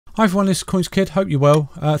Hi everyone, this is CoinsKid. Hope you're well.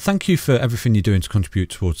 Thank you for everything you're doing to contribute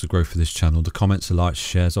towards the growth of this channel. The comments, the likes,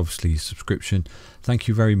 shares, obviously subscription. Thank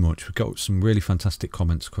you very much. We've got some really fantastic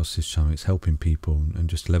comments across this channel. It's helping people and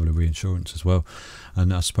just a level of reinsurance as well.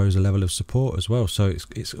 And I suppose a level of support as well. So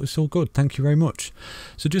it's all good. Thank you very much.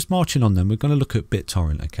 So just marching on then, we're going to look at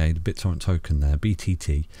Bittorrent, okay, the Bittorrent token there,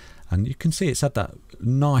 BTT. And you can see it's had that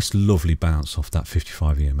nice lovely bounce off that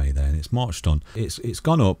 55 EMA there, and it's marched on. It's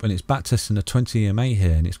gone up and it's back testing a 20 EMA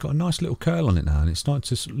here, and it's got a nice little curl on it now, and it's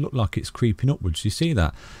starting to look like it's creeping upwards. You see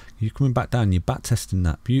that? You're coming back down, you're back testing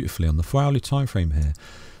that beautifully on the 4-hourly time frame here.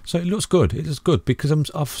 So it looks good. It is good because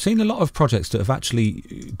I've seen a lot of projects that have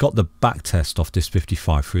actually got the back test off this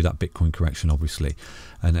 55 through that Bitcoin correction, obviously,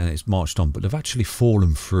 and then it's marched on, but they've actually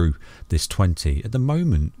fallen through this 20. At the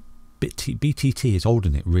moment, BTT is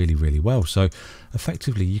holding it really, really well. So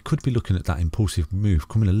effectively, you could be looking at that impulsive move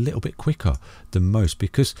coming a little bit quicker than most,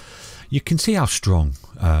 because you can see how strong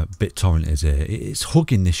Bittorrent is here. It's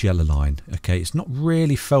hugging this yellow line. Okay, it's not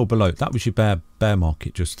really fell below. That was your bear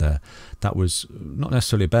market just there. That was not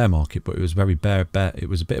necessarily a bear market, but it was very bear. It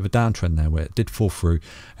was a bit of a downtrend there where it did fall through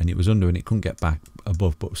and it was under and it couldn't get back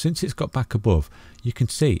above. But since it's got back above, you can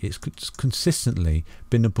see it's consistently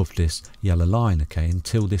been above this yellow line, okay,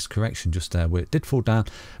 until this correction just there where it did fall down,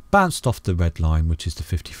 bounced off the red line, which is the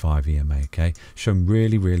 55 EMA, okay, showing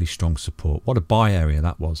really, really strong support. What a buy area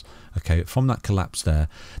that was, okay, from that collapse there.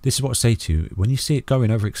 This is what I say to you, when you see it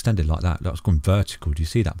going overextended like that, that's going vertical. Do you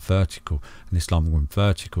see that vertical? And this line going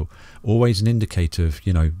vertical, always an indicator of,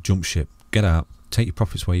 you know, jump ship, get out, take your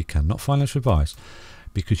profits where you can, not financial advice,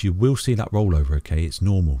 because you will see that rollover, okay. It's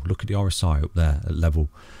normal. Look at the RSI up there at level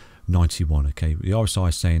 91, okay. The RSI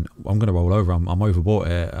is saying I'm going to roll over, I'm overbought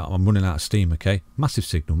here, I'm running out of steam, okay. Massive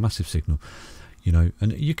signal, you know,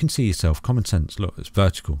 and you can see yourself, common sense. Look, it's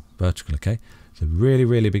vertical, okay. It's a really,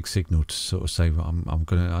 really big signal to sort of say, well,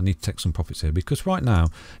 I need to take some profits here, because right now,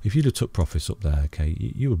 if you'd have took profits up there, okay,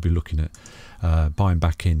 you would be looking at buying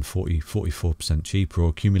back in 44% cheaper, or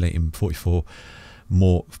accumulating 44%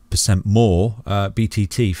 more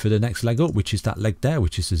BTT for the next leg up, which is that leg there,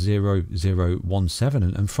 which is the 0017.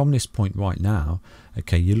 And from this point right now,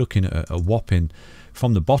 okay, you're looking at a whopping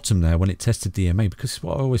from the bottom there when it tested the EMA, because it's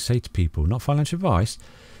what I always say to people, not financial advice.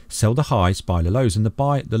 Sell the highs, buy the lows, and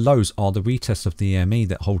the lows are the retests of the EMA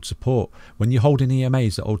that hold support. When you're holding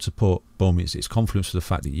EMAs that hold support, boom, it's confidence for the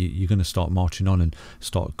fact that you're going to start marching on and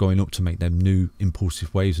start going up to make them new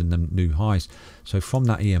impulsive waves and them new highs. So from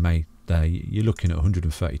that EMA there, you're looking at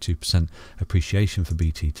 132% appreciation for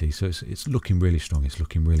BTT. So it's looking really strong. It's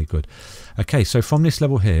looking really good. Okay, so from this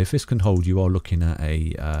level here, if this can hold, you are looking at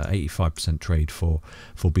a 85% trade for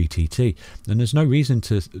BTT, and there's no reason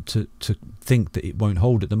to think that it won't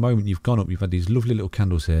hold. At the moment, you've gone up, you've had these lovely little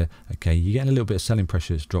candles here, okay, you're getting a little bit of selling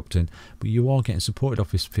pressure that's dropped in, but you are getting supported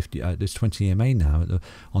off this 20 EMA now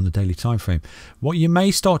on the daily time frame. What you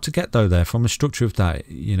may start to get though there from the structure of that,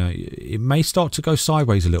 you know, it may start to go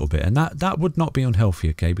sideways a little bit, and that would not be unhealthy,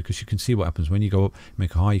 okay, because you can see what happens when you go up, you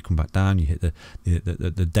make a high, you come back down, you hit the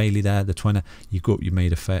daily there, the 20, you go up, you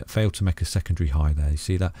made a fail to make a secondary high there, you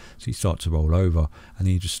see that? So you start to roll over, and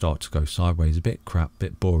then you just start to go sideways, a bit crap,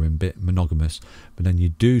 bit boring, bit monogamous, but then you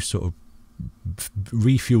do sort of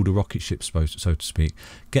refuel the rocket ship, so to speak,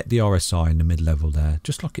 get the RSI in the mid-level there,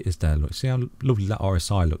 just like it is there. Look, see how lovely that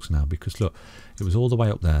RSI looks now, because look, it was all the way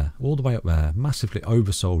up there, massively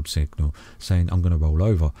oversold signal saying I'm going to roll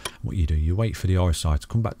over. What you do, you wait for the RSI to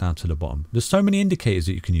come back down to the bottom. There's so many indicators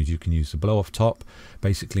that you can use. You can use the blow off top,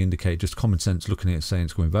 basically indicate just common sense, looking at it saying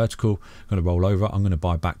it's going vertical, going to roll over, I'm going to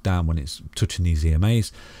buy back down when it's touching these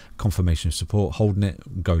EMAs, confirmation of support, holding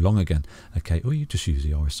it, go long again, okay. Or you just use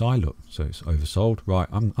the RSI, look, so it's oversold, right,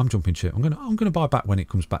 I'm jumping ship, I'm gonna buy back when it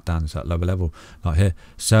comes back down to that lower level, like here,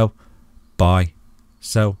 sell, buy,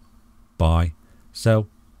 sell, buy, sell,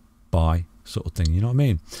 buy, sort of thing, you know what I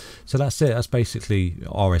mean? So that's it. That's basically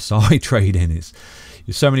RSI trading. It's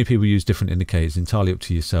so many people use different indicators, entirely up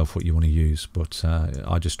to yourself what you want to use, but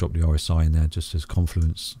I just dropped the RSI in there just as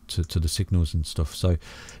confluence to the signals and stuff, so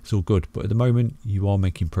it's all good. But at the moment you are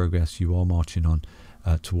making progress, you are marching on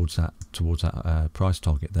towards that price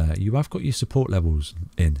target there. You have got your support levels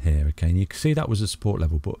in here, okay, and you can see that was a support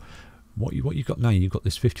level, but what you got now, you've got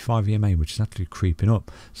this 55 EMA, which is actually creeping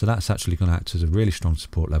up, so that's actually going to act as a really strong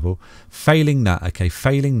support level. Failing that, okay,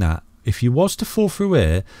 if you was to fall through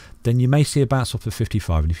here, then you may see a bounce off the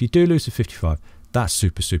 55, and if you do lose the 55, that's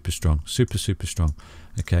super strong, super strong.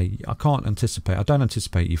 Okay, I don't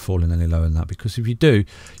anticipate you falling any lower than that, because if you do,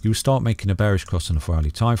 you will start making a bearish cross on a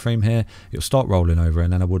 4-hourly time frame here. It'll start rolling over,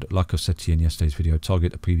 and then I would, like I said to you in yesterday's video,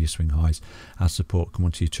 target the previous swing highs as support. Come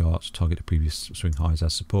onto your charts, target the previous swing highs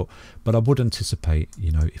as support. But I would anticipate,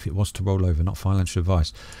 you know, if it was to roll over, not financial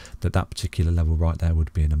advice, that particular level right there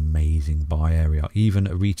would be an amazing buy area. Even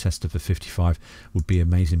a retest of a 55 would be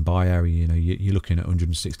amazing buy area. You know, you're looking at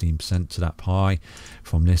 116% to that high.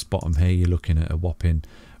 From this bottom here, you're looking at a whopping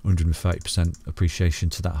 130% appreciation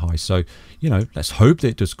to that high. So, you know, let's hope that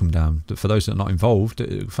it does come down. For those that are not involved,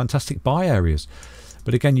 fantastic buy areas.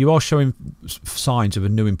 But again, you are showing signs of a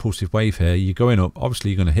new impulsive wave here. You're going up.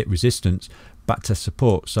 Obviously, you're going to hit resistance, back test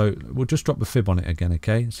support. So we'll just drop the fib on it again,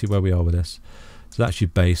 okay? See where we are with this. So that's your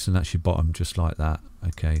base and that's your bottom, just like that.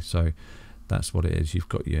 Okay, so that's what it is. You've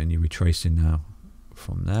got your, and you're retracing now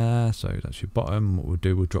from there. So that's your bottom. What we'll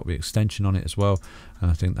do, we'll drop the extension on it as well, and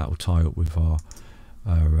I think that will tie up with our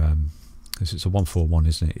because it's a 141,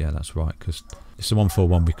 isn't it? Yeah, that's right, because it's a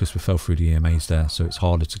 141 because we fell through the EMAs there, so it's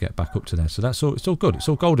harder to get back up to there. So that's all, it's all good, it's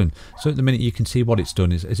all golden. So at the minute you can see what it's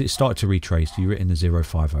done is as it started to retrace, you're in the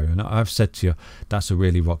 050, and I've said to you that's a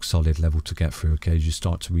really rock solid level to get through. Okay, as you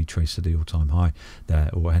start to retrace to the all-time high there,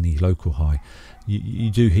 or any local high, you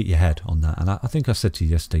do hit your head on that. And I think I said to you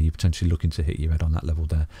yesterday, you're potentially looking to hit your head on that level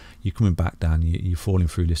there. You're coming back down, you're falling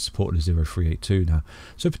through this support of the 0382 now.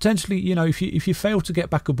 So potentially, you know, if you fail to get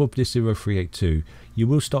back above this 0382, you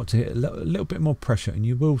will start to hit a little bit more pressure, and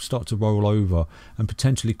you will start to roll over and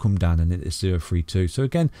potentially come down and hit this 032. So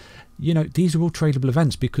again, you know, these are all tradable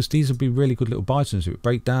events, because these will be really good little buys. So it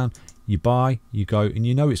break down, you buy, you go, and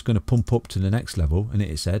you know it's going to pump up to the next level, and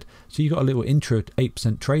it said, so you got a little intra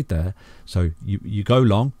 8% trade there. So you go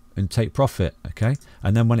long and take profit, okay,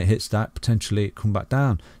 and then when it hits that, potentially it come back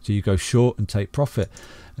down, so you go short and take profit,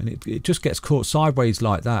 and it just gets caught sideways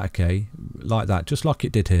like that, okay, like that, just like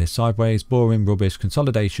it did here, sideways, boring, rubbish,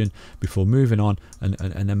 consolidation before moving on and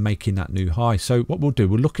then making that new high. So what we'll do,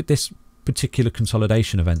 we'll look at this particular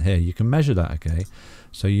consolidation event here. You can measure that, okay,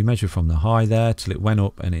 so you measure from the high there till it went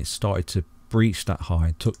up and it started to breach that high.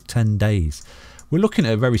 It took 10 days. We're looking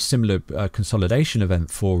at a very similar consolidation event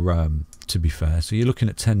for to be fair, so you're looking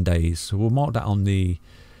at 10 days, so we'll mark that on the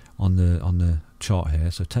chart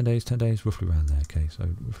here. So 10 days, roughly around there. Okay, so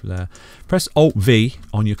roughly there. Press Alt V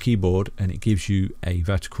on your keyboard and it gives you a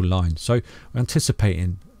vertical line. So we're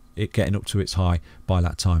anticipating it getting up to its high by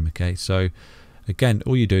that time. Okay, so again,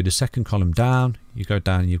 all you do, the second column down, you go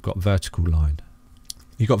down and you've got vertical line.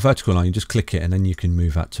 You've got vertical line, you just click it and then you can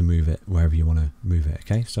move that to move it wherever you want to move it.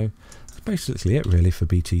 Okay, so that's basically it really for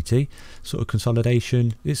BTT. Sort of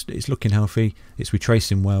consolidation, it's looking healthy, it's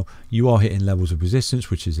retracing well, you are hitting levels of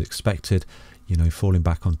resistance, which is expected, you know, falling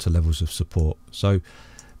back onto levels of support. So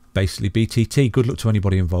basically BTT, good luck to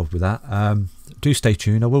anybody involved with that. Do stay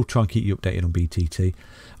tuned, I will try and keep you updated on BTT.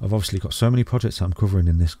 I've obviously got so many projects that I'm covering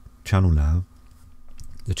in this channel now.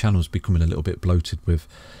 The channel's becoming a little bit bloated with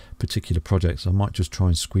particular projects. I might just try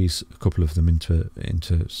and squeeze a couple of them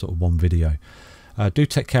into sort of one video. Do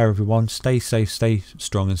take care everyone, stay safe, stay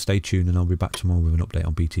strong and stay tuned, and I'll be back tomorrow with an update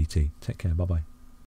on BTT. Take care, bye bye.